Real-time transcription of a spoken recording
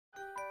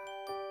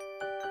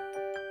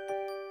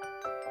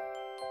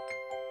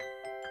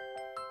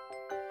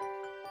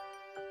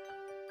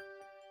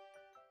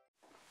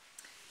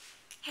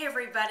Hey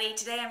everybody,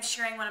 today I'm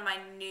sharing one of my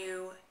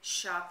new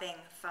shopping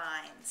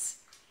finds,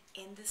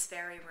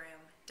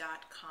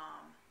 inthisveryroom.com.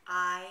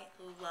 I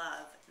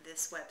love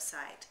this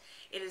website.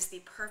 It is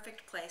the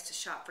perfect place to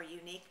shop for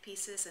unique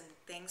pieces and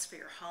things for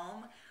your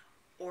home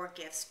or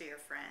gifts for your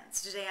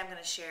friends. Today I'm going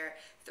to share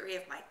 3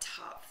 of my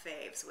top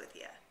faves with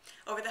you.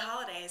 Over the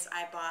holidays,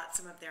 I bought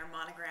some of their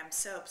monogram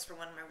soaps for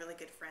one of my really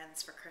good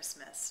friends for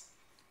Christmas.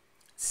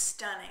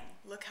 Stunning.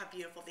 Look how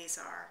beautiful these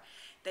are.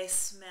 They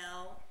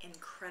smell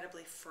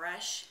incredibly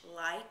fresh,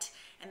 light,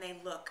 and they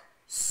look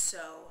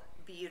so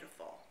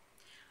beautiful.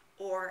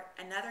 Or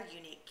another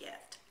unique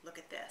gift. Look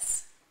at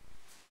this.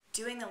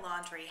 Doing the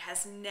laundry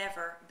has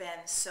never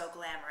been so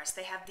glamorous.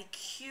 They have the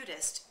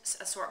cutest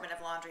assortment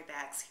of laundry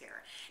bags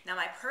here. Now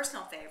my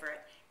personal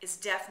favorite is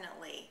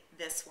definitely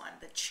this one,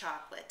 the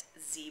chocolate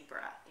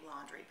zebra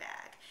laundry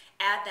bag.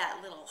 Add that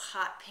little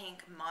hot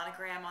pink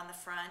monogram on the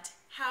front.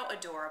 How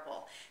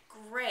adorable.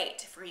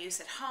 Great for use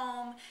at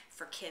home,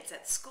 for kids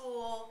at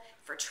school,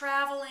 for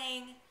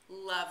traveling.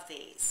 Love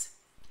these.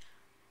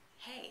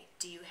 Hey,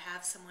 do you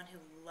have someone who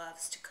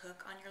loves to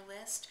cook on your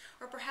list?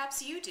 Or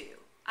perhaps you do.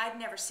 I've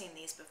never seen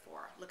these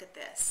before. Look at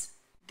this.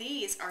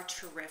 These are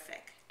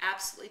terrific,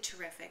 absolutely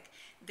terrific.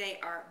 They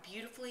are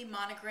beautifully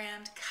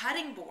monogrammed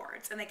cutting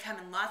boards, and they come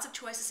in lots of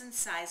choices and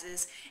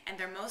sizes, and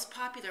their most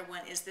popular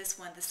one is this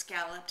one, the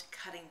scalloped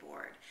cutting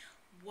board.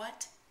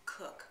 What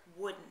cook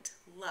wouldn't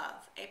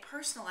love a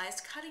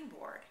personalized cutting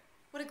board?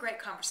 What a great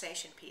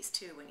conversation piece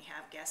too when you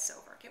have guests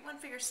over. Get one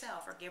for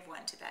yourself or give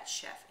one to that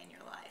chef in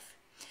your life.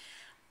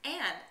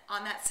 And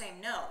on that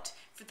same note,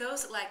 for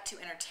those that like to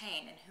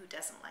entertain, and who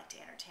doesn't like to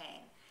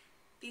entertain,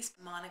 these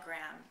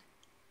monogrammed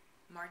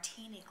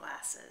martini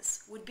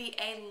glasses would be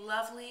a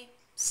lovely,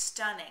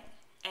 stunning,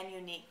 and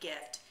unique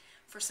gift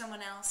for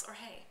someone else, or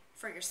hey,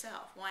 for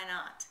yourself. Why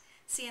not?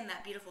 Seeing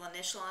that beautiful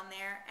initial on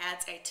there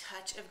adds a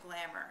touch of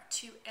glamour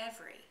to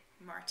every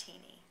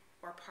martini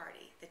or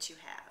party that you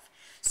have.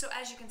 So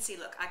as you can see,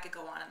 look, I could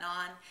go on and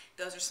on.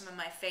 Those are some of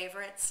my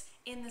favorites.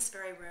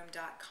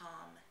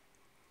 inthisveryroom.com.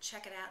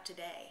 Check it out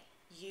today.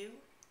 You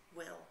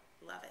will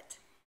love it.